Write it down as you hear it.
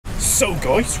So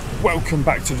guys, welcome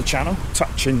back to the channel,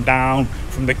 touching down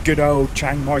from the good old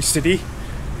Chiang Mai city.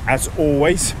 As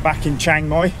always, back in Chiang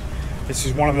Mai. This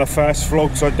is one of the first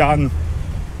vlogs I've done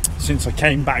since I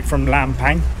came back from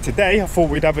Lampang. Today I thought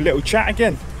we'd have a little chat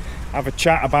again. Have a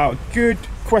chat about a good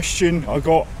question I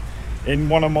got in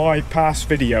one of my past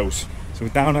videos. So we're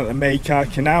down at the Mae Kha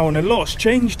Canal and a lot's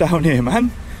changed down here,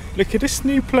 man. Look at this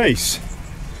new place.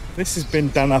 This has been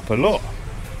done up a lot.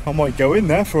 I might go in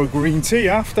there for a green tea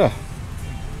after.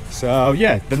 So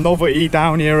yeah, the novelty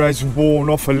down here has worn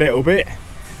off a little bit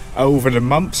over the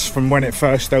months from when it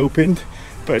first opened,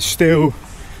 but it's still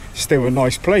a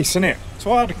nice place, isn't it?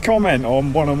 So I had a comment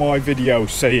on one of my videos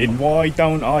saying, why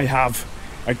don't I have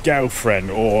a girlfriend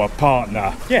or a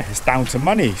partner? Yeah, it's down to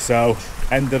money. So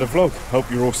end of the vlog. Hope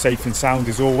you're all safe and sound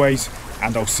as always,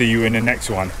 and I'll see you in the next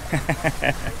one.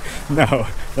 No,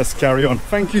 let's carry on.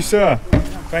 Thank you, sir.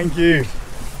 Thank you.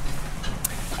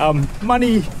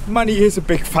 Money is a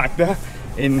big factor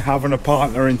in having a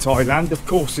partner in Thailand. Of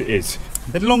course it is.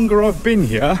 The longer I've been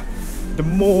here, the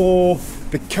more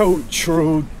the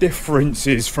cultural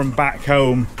differences from back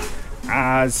home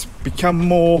has become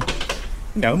more,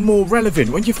 more relevant.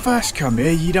 When you first come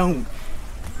here, you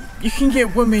can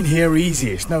get women here easy.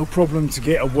 It's no problem to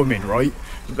get a woman, right?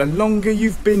 But the longer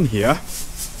you've been here,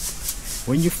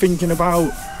 when you're thinking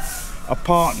about a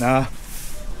partner,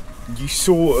 you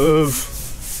sort of,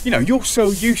 you're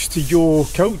so used to your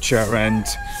culture and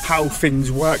how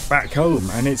things work back home,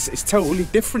 and it's totally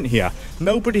different here.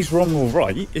 Nobody's wrong or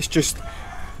right, it's just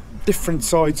different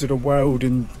sides of the world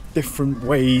and different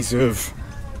ways of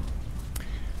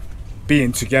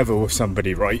being together with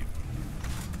somebody, right?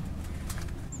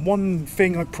 One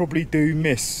thing I probably do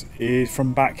miss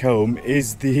from back home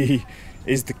is the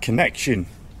connection,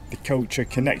 the culture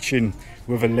connection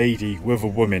with a lady, with a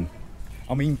woman.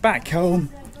 I mean, back home,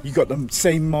 you got the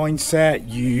same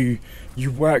mindset, you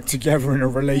work together in a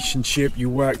relationship, you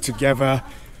work together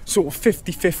sort of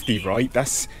 50-50, right?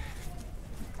 That's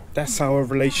how a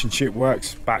relationship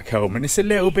works back home, and it's a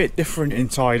little bit different in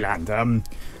Thailand.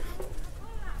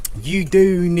 You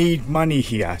do need money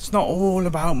here. It's not all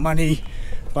about money,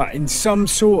 but in some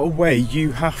sort of way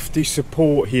you have to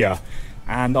support here,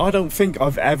 and I don't think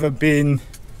I've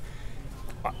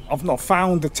not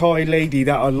found a Thai lady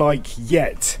that I like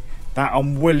yet that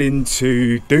I'm willing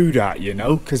to do that,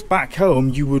 because back home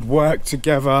you would work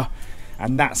together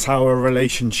and that's how a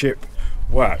relationship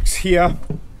works. Here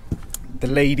the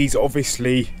ladies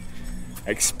obviously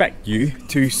expect you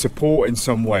to support in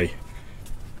some way,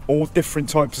 all different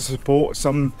types of support.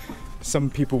 Some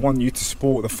people want you to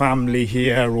support the family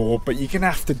here, but you're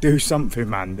gonna have to do something,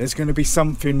 man. There's gonna be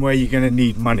something where you're gonna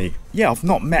need money. Yeah, I've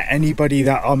not met anybody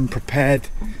that I'm prepared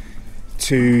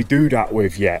to do that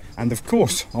with yet, and of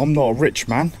course I'm not a rich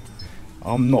man.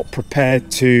 I'm not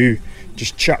prepared to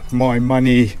just chuck my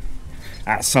money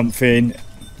at something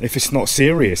if it's not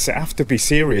serious. It have to be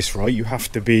serious, right? You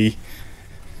have to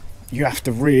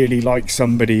really like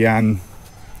somebody and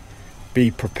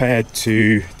be prepared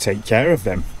to take care of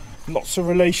them. Lots of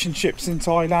relationships in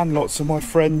Thailand, lots of my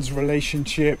friends'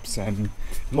 relationships, and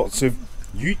lots of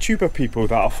YouTuber people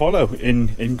that I follow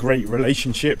in great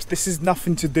relationships. This is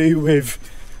nothing to do with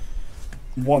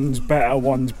one's better,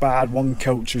 one's bad, one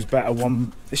culture's better,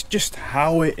 it's just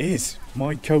how it is.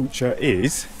 My culture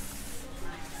is,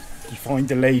 you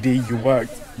find a lady, you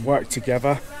work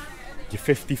together, you're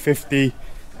 50-50,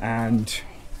 and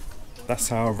that's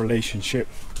how a relationship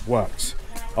works.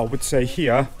 I would say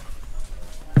here,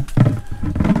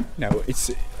 no,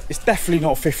 it's definitely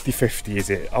not 50-50, is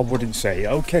it? I wouldn't say.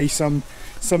 Okay, some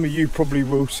of you probably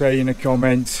will say in a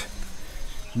comment,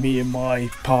 me and my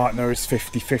partner is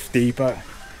 50-50,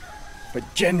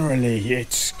 but generally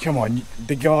it's, come on,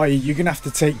 the guy, you're gonna have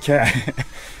to take care,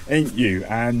 ain't you?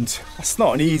 And that's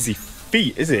not an easy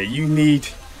feat, is it? You're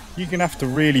gonna have to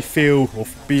really feel or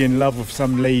be in love with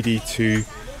some lady to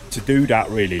do that,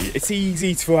 really. It's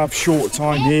easy to have short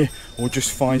time here or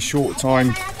just find short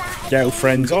time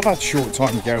girlfriends. I've had short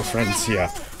time girlfriends here,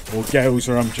 or girls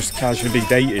where I'm just casually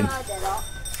dating,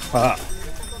 but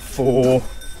for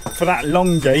that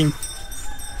long game,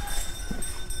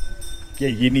 yeah,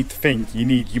 you need to think, you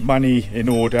need your money in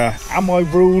order. Am I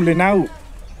ruling out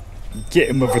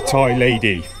getting with a Thai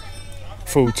lady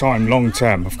full time, long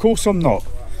term? Of course I'm not.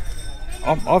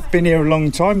 I've been here a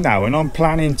long time now, and I'm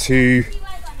planning to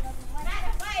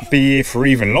be here for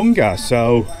even longer.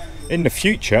 So in the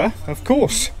future, of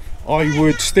course, I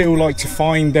would still like to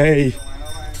find a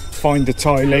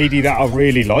Thai lady that I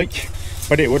really like,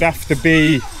 but it would have to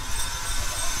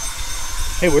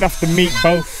meet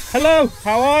both. Hello,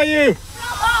 how are you?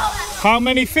 How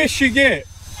many fish you get?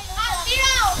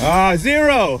 Ah,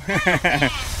 zero.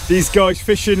 These guys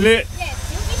fishing lit.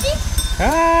 Yes, you fishing?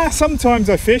 Ah, sometimes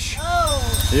I fish.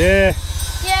 Oh. Yeah.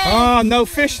 Yeah. Ah, no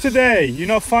fish today. You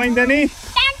not find any?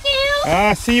 Thank you.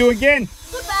 Ah, see you again.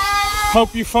 Goodbye.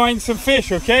 Hope you find some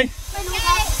fish, okay?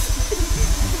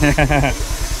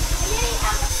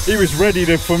 He was ready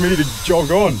for me to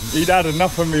jog on. He'd had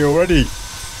enough of me already.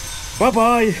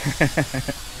 Bye-bye.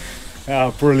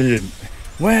 Ah, brilliant.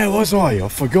 Where was I? I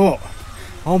forgot.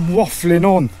 I'm waffling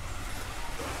on.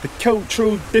 The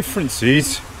cultural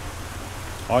differences,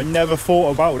 I never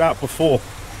thought about that before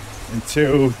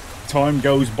until time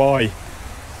goes by.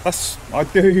 I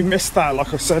do miss that,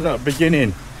 like I said at the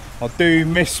beginning. I do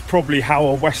miss probably how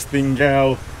a Western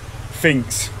girl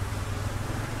thinks.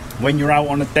 When you're out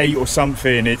on a date or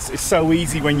something, it's so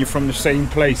easy when you're from the same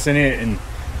place, isn't it? And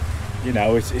you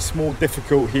know, it's more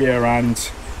difficult here,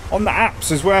 and on the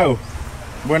apps as well.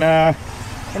 When a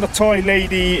Thai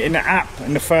lady in the app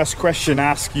in the first question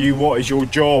asks you what is your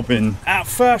job, and at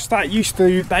first that used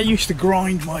to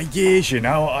grind my gears, you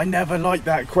know. I never liked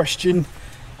that question,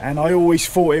 and I always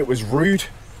thought it was rude.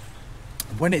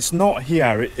 When it's not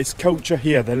here, it's culture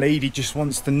here. The lady just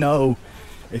wants to know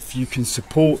if you can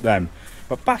support them.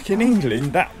 But back in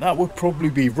England, that would probably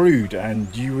be rude,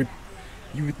 and you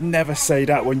would never say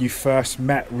that when you first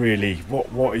met, really.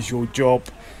 What is your job?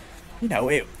 You know,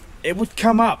 it would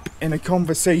come up in a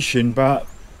conversation, but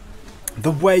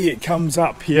the way it comes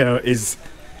up here is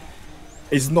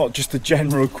not just a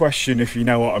general question, if you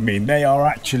know what I mean. They are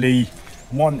actually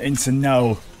wanting to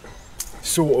know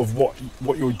sort of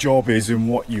what your job is and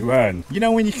what you earn. You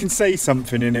know, when you can say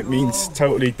something and it means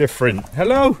totally different.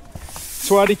 Hello,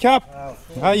 Swaddy Cap.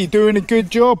 How you doing? A good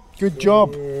job? Good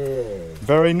job.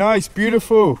 Very nice,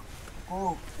 beautiful.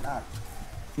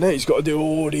 Look, he's got to do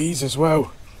all these as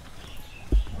well.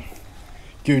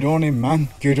 Good on him, man.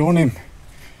 Good on him.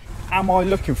 Am I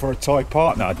looking for a Thai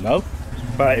partner? No,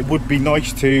 but it would be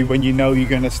nice to, when you know you're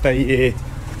going to stay here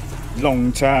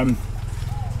long term.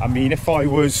 I mean, if I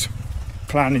was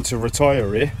planning to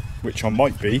retire here, which I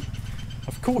might be,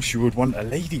 of course you would want a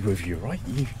lady with you, right?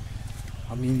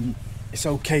 I mean, it's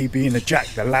okay being a Jack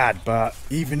the lad, but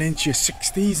even into your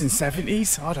 60s and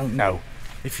 70s, I don't know.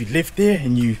 If you lived here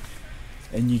and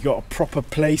you got a proper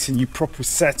place and you proper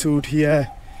settled here,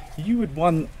 you would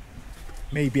want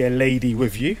maybe a lady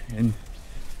with you, and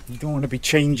you don't want to be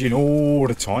changing all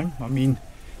the time. I mean,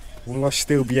 will I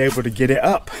still be able to get it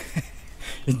up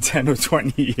in 10 or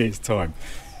 20 years time?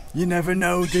 You never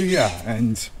know, do you?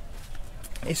 And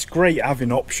it's great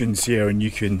having options here, and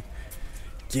you can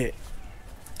get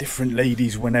different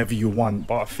ladies whenever you want.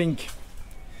 But I think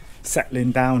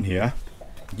settling down here,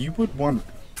 you would want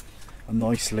a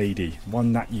nice lady,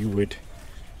 one that you would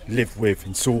live with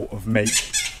and sort of make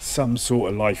some sort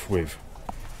of life with.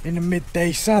 In the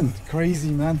midday sun.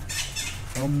 Crazy, man.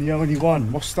 I'm the only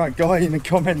one. What's that guy in the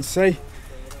comments say?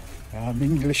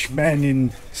 English men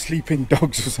in sleeping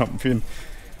dogs or something.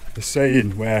 The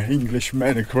saying where English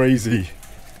men are crazy.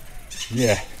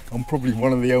 Yeah, I'm probably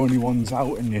one of the only ones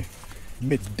out in the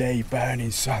midday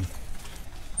burning sun.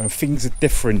 When things are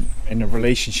different in a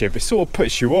relationship, it sort of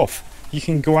puts you off. You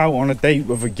can go out on a date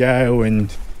with a girl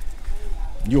and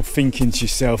you're thinking to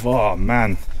yourself, oh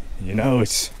man, you know,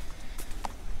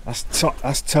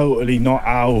 that's totally not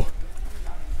how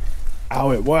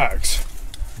it works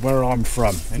where I'm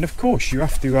from. And of course you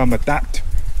have to adapt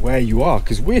where you are,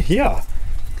 because we're here.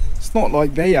 It's not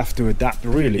like they have to adapt,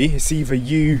 really. It's either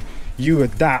you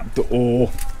adapt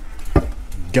or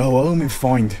go home and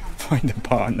find a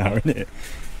partner, innit?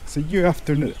 So you have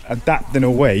to adapt in a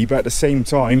way, but at the same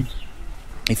time,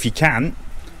 if you can't,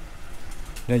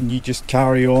 then you just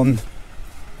carry on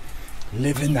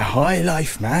living the high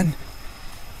life, man.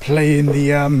 Playing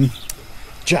the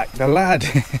Jack the lad.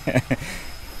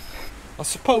 I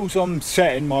suppose I'm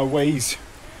setting my ways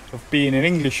of being an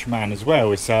Englishman as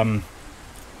well. It's you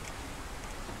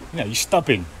know, you're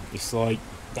stubborn. It's like,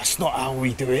 that's not how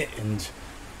we do it, and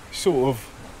sort of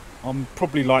I'm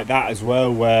probably like that as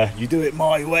well, where you do it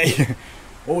my way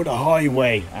or the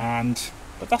highway.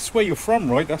 But that's where you're from,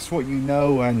 right? That's what you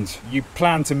know, and you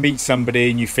plan to meet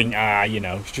somebody and you think, you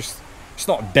know, it's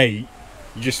not a date.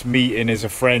 You're just meeting as a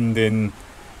friend, and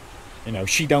you know,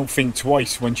 she don't think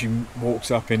twice when she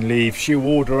walks up and leaves. She'll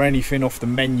order anything off the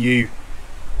menu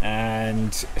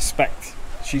and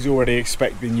she's already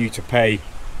expecting you to pay.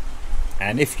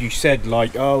 And if you said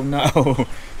like, oh no,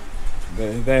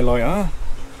 they're like,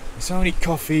 it's only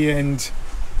coffee and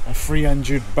a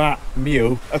 300 baht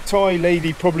meal. A Thai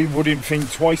lady probably wouldn't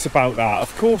think twice about that.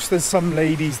 Of course there's some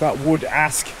ladies that would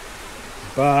ask,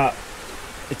 but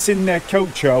it's in their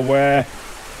culture where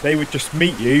they would just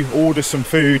meet you, order some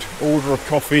food, order a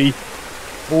coffee,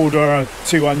 order a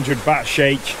 200 baht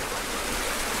shake,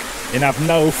 and have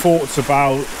no thoughts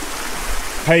about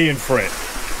paying for it.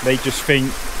 They just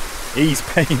think he's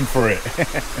paying for it.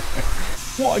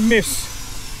 What I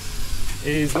miss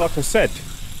is, like I said,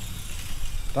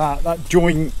 that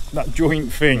joint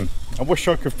thing. I wish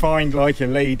I could find like a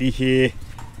lady here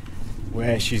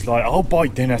where she's like, I'll buy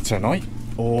dinner tonight,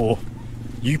 or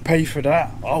you pay for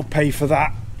that, I'll pay for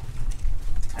that.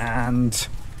 And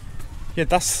yeah,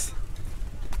 that's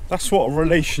what a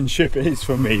relationship is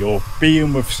for me, or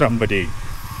being with somebody.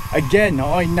 Again,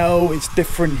 I know it's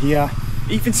different here,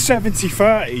 even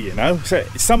 70-30, you know, so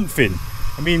it's something.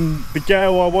 I mean, the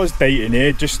girl I was dating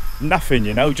here, just nothing,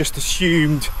 you know, just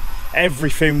assumed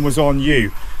everything was on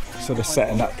you. So they're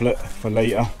setting up, look, for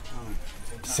later.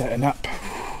 Setting up.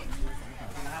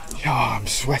 Yeah, I'm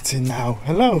sweating now.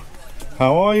 Hello,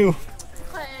 how are you?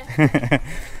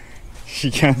 She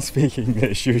can't speak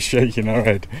English, she was shaking her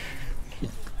head.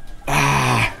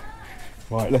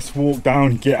 Right, let's walk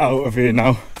down, get out of here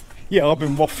now. Yeah, I've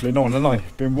been waffling on, haven't I?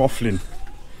 Been waffling.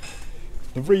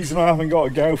 The reason I haven't got a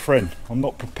girlfriend, I'm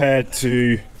not prepared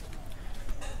to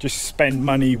just spend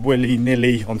money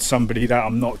willy-nilly on somebody that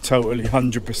I'm not totally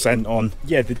 100% on.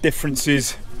 Yeah, the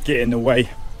differences get in the way.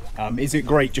 Is it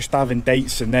great just having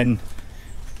dates and then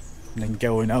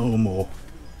going home or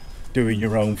doing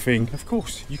your own thing? Of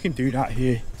course, you can do that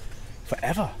here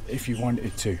forever if you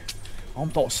wanted to.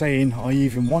 I'm not saying I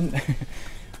even want a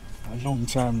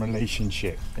long-term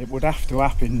relationship. It would have to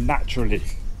happen naturally.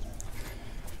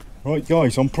 Right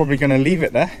guys, I'm probably going to leave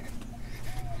it there.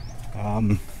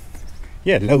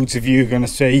 Yeah, loads of you are going to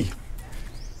say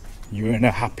you're in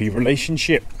a happy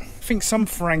relationship. I think some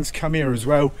Farangs come here as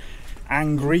well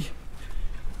angry.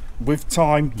 With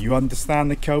time you understand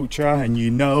the culture and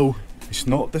you know it's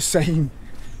not the same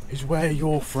as where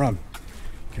you're from.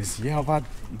 Because yeah,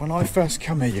 when I first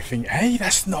come here, you think, hey,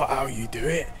 that's not how you do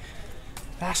it.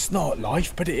 That's not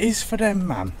life, but it is for them,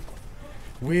 man.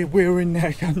 We're in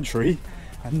their country,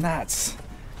 and that's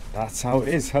how it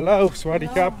is. Hello,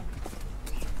 Swaddy Kap.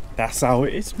 That's how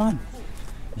it is, man.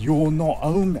 You're not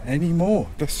home anymore.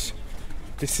 This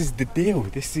is the deal.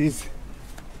 This is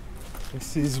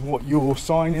what you're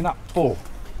signing up for.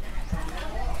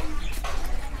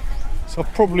 So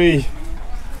I've probably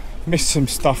missed some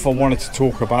stuff I wanted to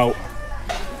talk about.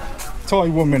 Thai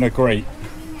women are great,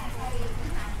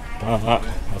 but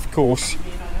of course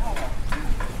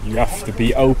you have to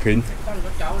be open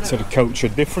to the culture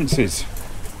differences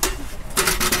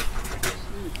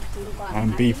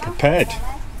and be prepared.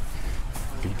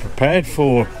 Be prepared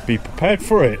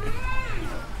for it.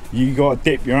 You got to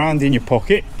dip your hand in your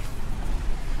pocket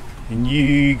and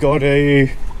you got to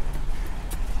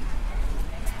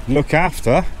look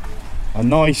after a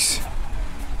nice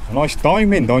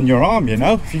diamond on your arm, you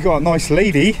know. If you got a nice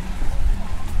lady,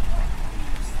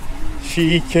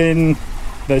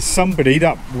 there's somebody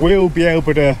that will be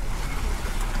able to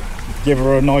give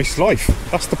her a nice life.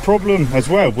 That's the problem as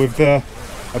well with a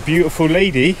beautiful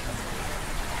lady.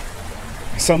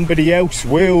 Somebody else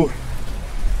will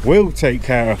take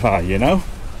care of her, you know.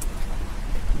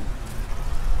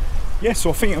 Yeah, so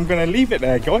I think I'm going to leave it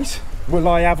there, guys. Will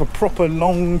I have a proper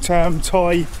long-term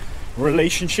Thai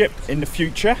relationship in the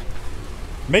future?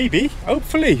 Maybe,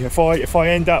 hopefully, if I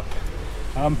end up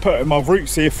putting my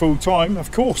roots here full time,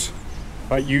 of course.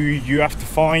 But you have to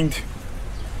find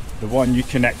the one you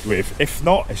connect with. If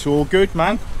not, it's all good,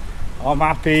 man. I'm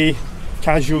happy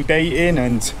casual dating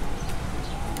and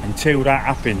until that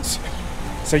happens.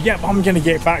 So yeah, I'm gonna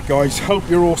get back, guys. Hope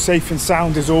you're all safe and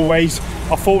sound as always.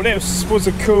 I thought this was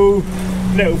a cool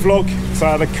little vlog, so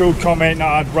I had a cool comment that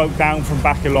I wrote down from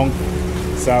back along.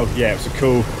 So yeah, it was a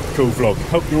cool vlog.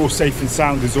 Hope you're all safe and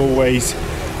sound as always,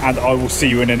 and I will see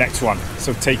you in the next one.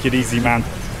 So take it easy, man.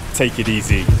 Take it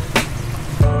easy.